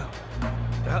 Damn.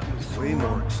 That was way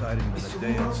more exciting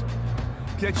than a dance.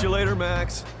 Catch you later,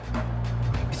 Max.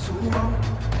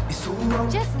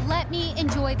 Just let me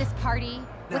enjoy this party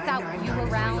without you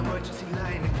around.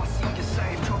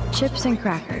 Chips and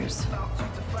crackers.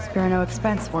 Spare no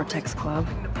expense, Vortex Club.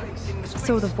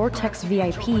 So the Vortex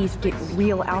VIPs get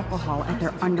real alcohol at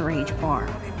their underage bar.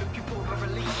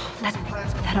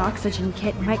 That oxygen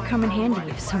kit might come in handy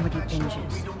if somebody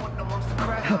binges.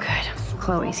 Oh good,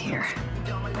 Chloe's here.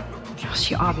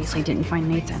 She obviously didn't find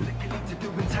Nathan.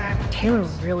 Taylor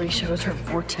really shows her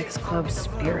Vortex Club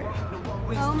spirit.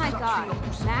 Oh my god.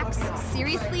 Max,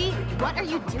 seriously? What are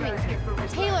you doing here?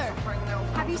 Taylor,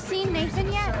 have you seen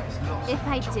Nathan yet? If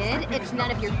I did, it's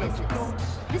none of your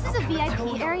business. This is a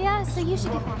VIP area, so you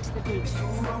should get back to the beach.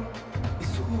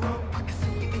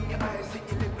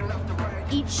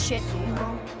 Eat shit,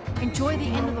 dude. Enjoy the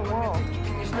end of the world.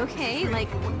 Okay, like,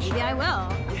 maybe I will.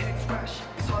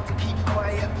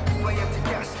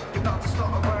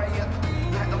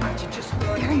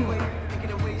 There you are.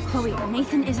 Chloe,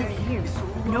 Nathan isn't here.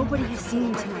 Nobody has seen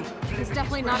him tonight. He's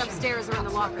definitely not upstairs or in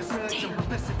the locker. Damn.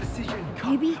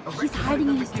 Maybe he's hiding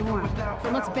in his dorm.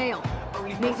 Then let's bail.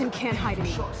 Nathan can't hide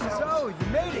anymore. So, you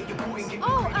made it.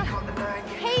 Oh,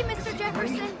 hey, Mr.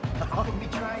 Jefferson.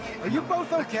 Are you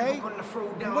both okay?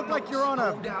 You look like you're on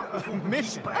a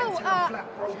mission. Oh,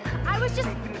 I was just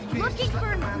looking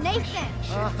for Nathan.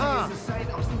 Uh-huh.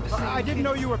 I didn't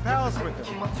know you were pals with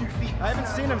him. I haven't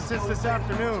seen him since this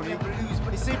afternoon.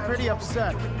 He seemed pretty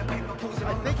upset.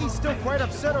 I think he's still quite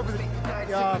upset over the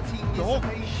whole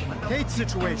Kate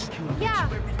situation. Yeah,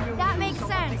 that makes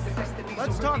sense.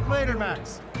 Let's talk later,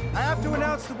 Max. I have to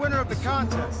announce the winner of the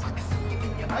contest.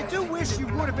 I do wish you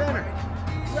would have entered.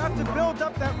 You have to build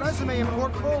up that resume and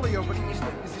portfolio, but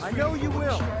I know you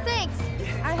will. Thanks.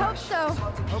 I hope so.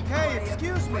 Okay,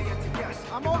 excuse me.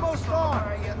 I'm almost on.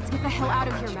 Let's get the hell out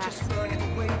of here, Max.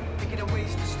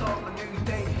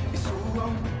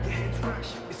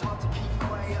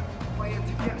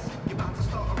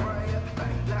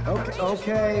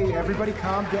 Okay, everybody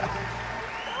calm down.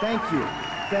 Thank you.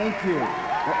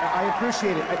 I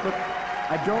appreciate it. Look,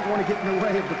 I don't want to get in the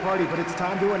way of the party, but it's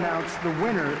time to announce the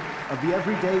winner of the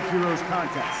Everyday Heroes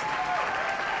contest.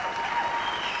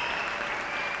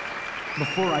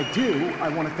 Before I do, I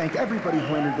want to thank everybody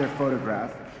who entered their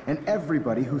photograph and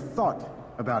everybody who thought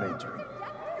about entering.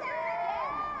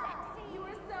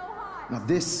 Now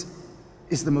this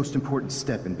is the most important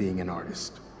step in being an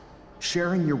artist.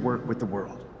 Sharing your work with the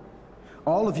world.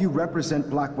 All of you represent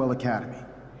Blackwell Academy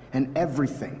and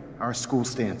everything our school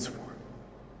stands for.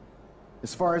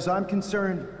 As far as I'm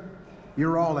concerned,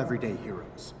 you're all everyday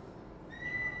heroes.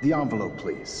 The envelope,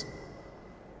 please.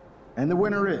 And the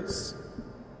winner is...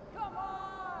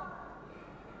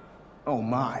 Oh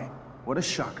my, what a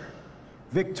shocker.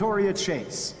 Victoria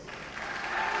Chase.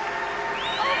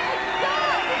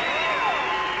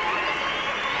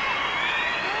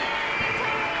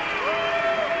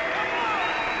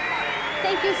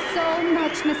 Thank you so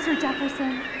much, Mr.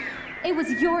 Jefferson. It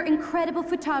was your incredible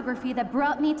photography that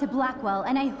brought me to Blackwell,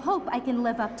 and I hope I can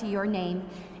live up to your name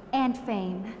and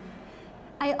fame.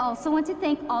 I also want to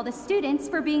thank all the students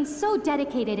for being so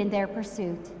dedicated in their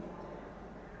pursuit.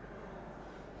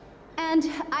 And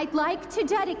I'd like to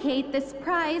dedicate this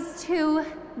prize to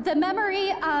the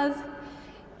memory of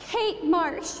Kate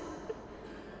Marsh.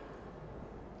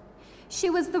 She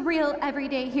was the real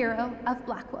everyday hero of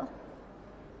Blackwell.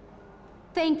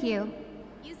 Thank you.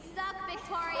 You suck,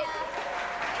 Victoria.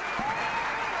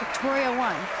 Victoria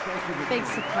won. Big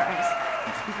surprise.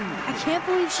 I can't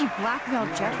believe she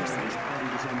blackmailed Jefferson.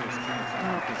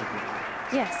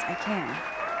 Yes, I can.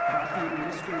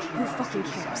 Who fucking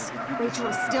cares? Rachel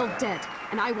is still dead,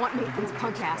 and I want Nathan's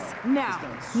punk ass now.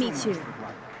 Me too.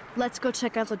 Let's go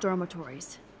check out the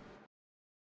dormitories.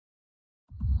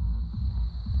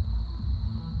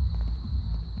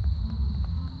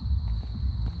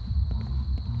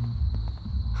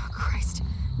 Oh, Christ.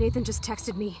 Nathan just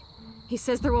texted me. He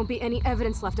says there won't be any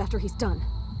evidence left after he's done.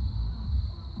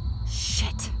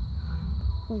 Shit.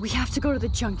 We have to go to the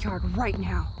junkyard right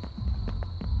now.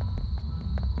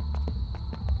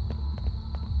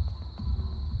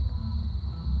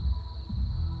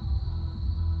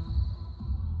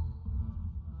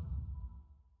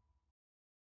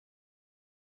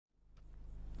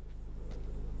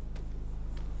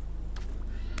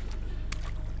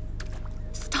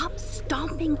 Stop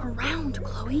stomping around,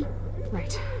 Chloe.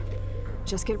 Right.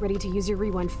 Just get ready to use your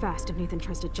rewind fast if Nathan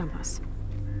tries to jump us.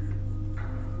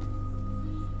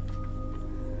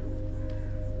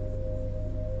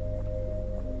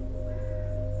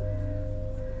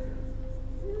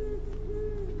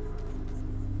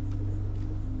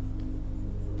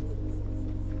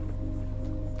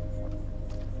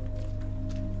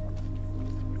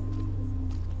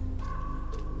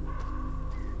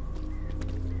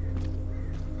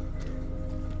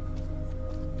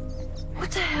 What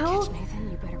the hell?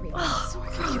 Nathan, you better rewind so I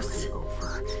can hear it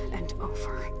over and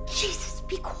over. Jesus,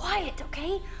 be quiet,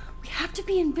 okay? We have to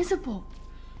be invisible.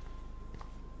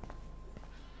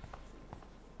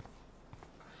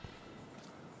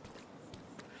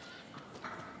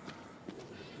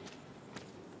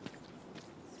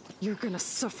 You're gonna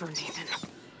suffer, Nathan.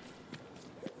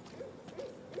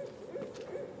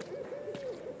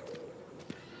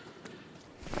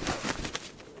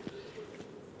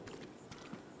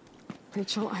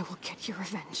 Rachel, I will get your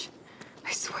revenge.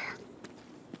 I swear.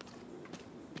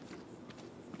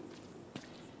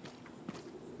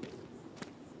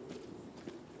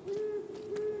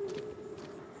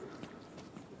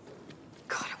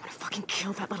 God, I want to fucking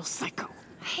kill that little psycho.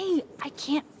 Hey, I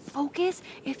can't focus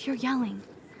if you're yelling.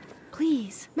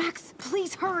 Please. Max,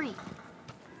 please hurry.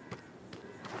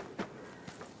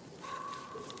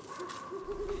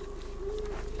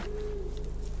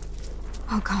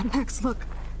 Oh God, Max, look.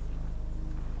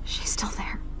 She's still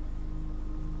there.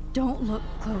 Don't look,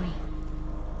 Chloe.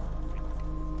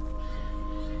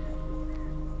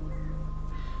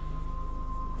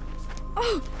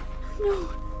 Oh, no.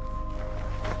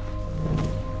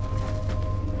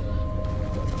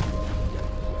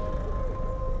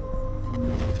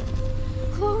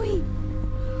 Chloe!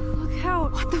 Look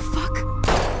out! What the fuck?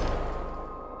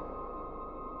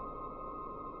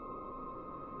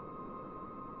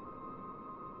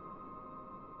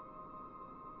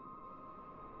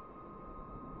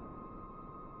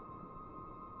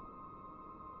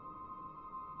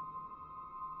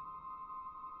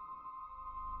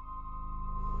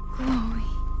 Chloe.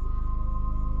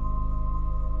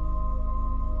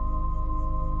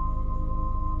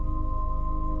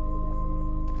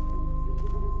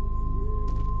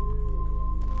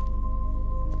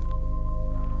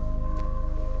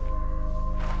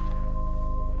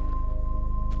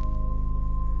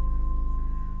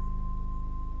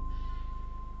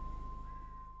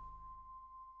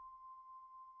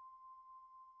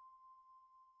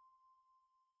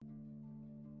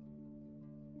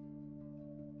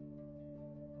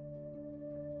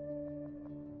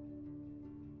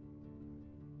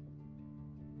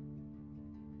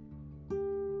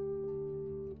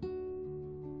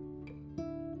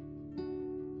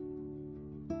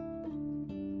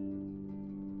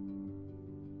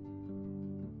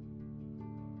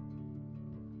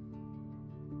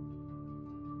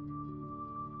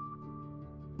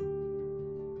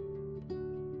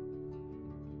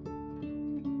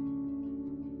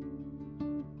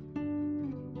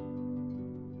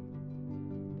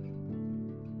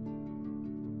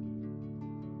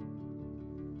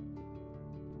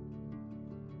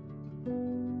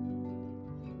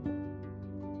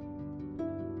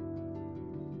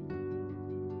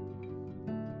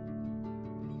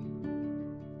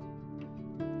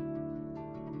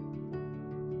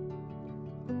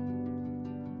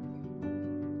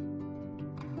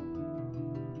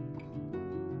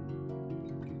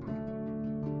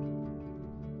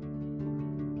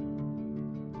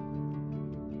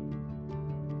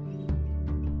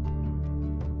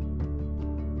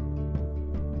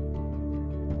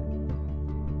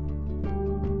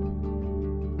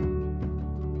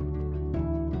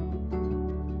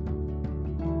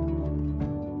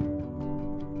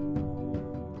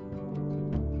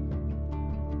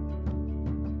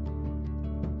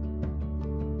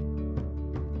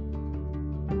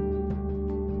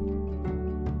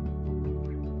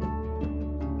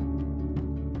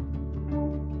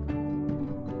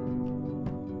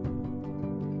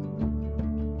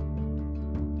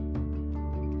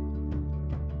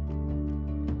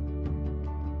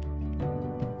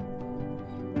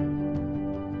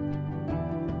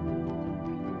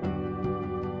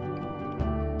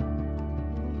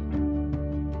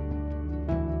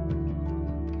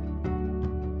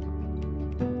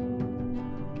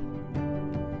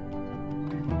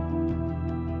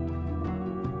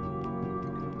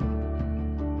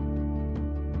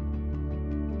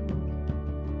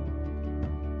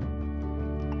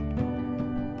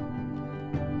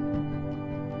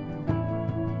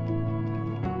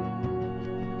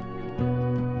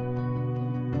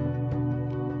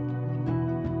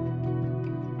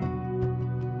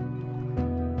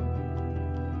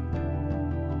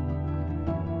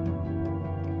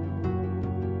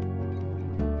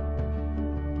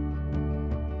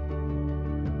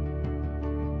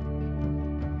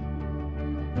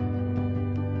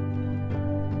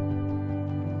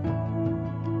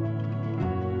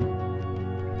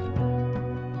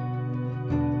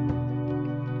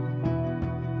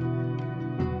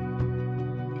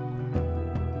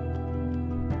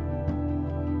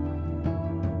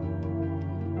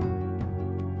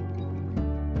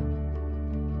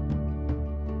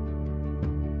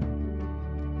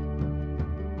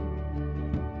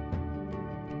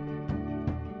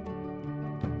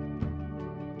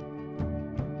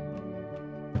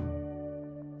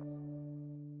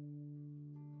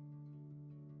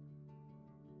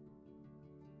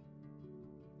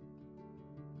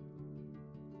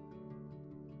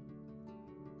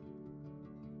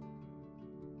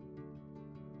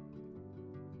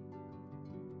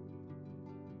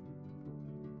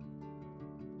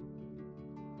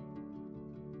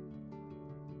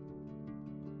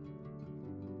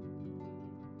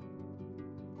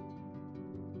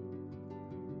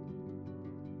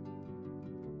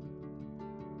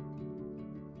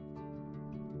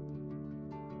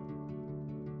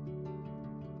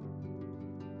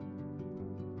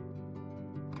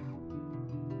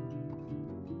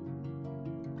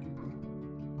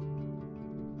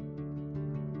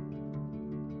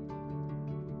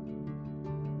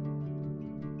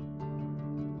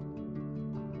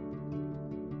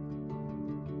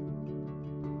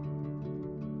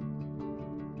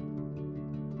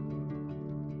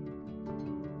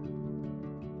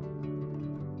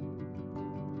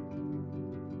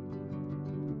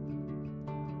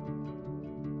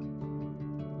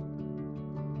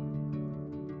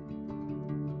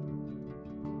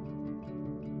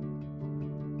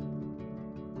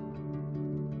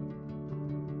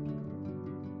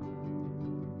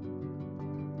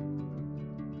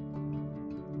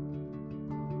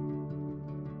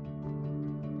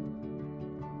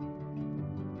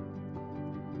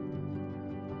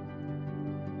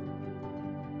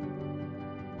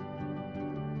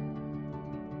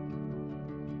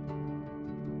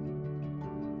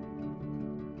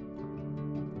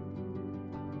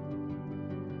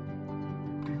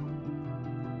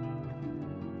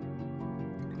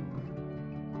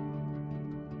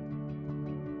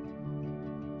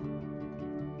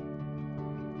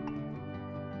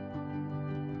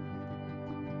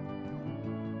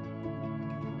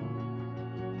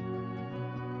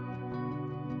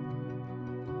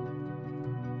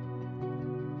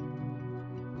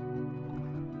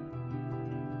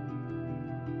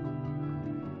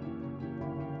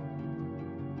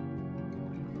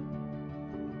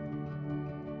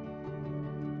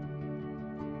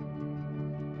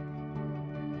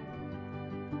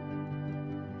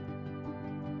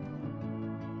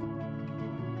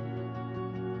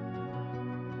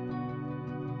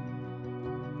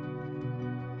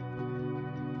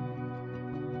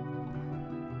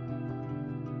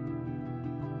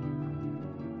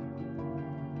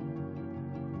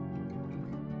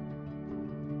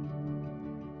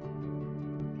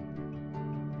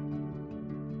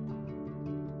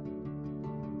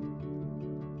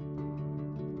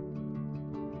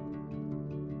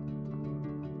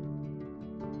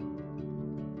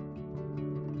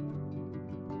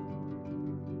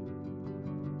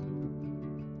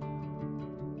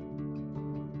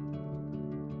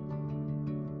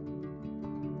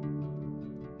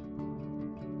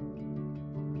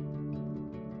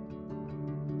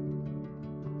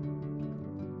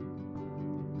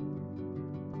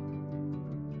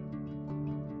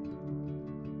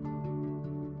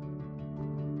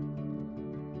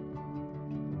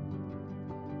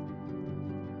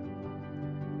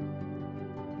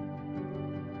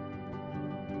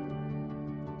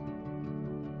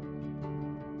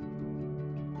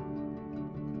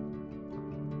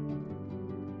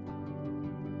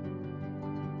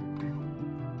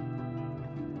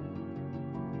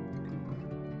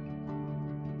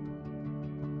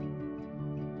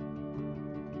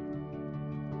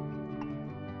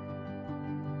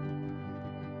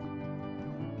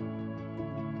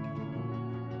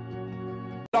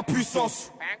 la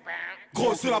puissance.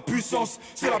 Gros, c'est la puissance,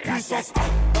 c'est la puissance,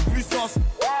 la puissance.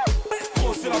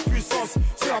 Gros, c'est la puissance,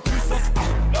 c'est la puissance,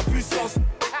 la puissance.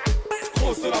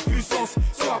 Gros, c'est la puissance,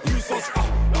 c'est la puissance,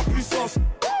 la puissance.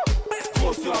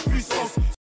 Gros, c'est la puissance.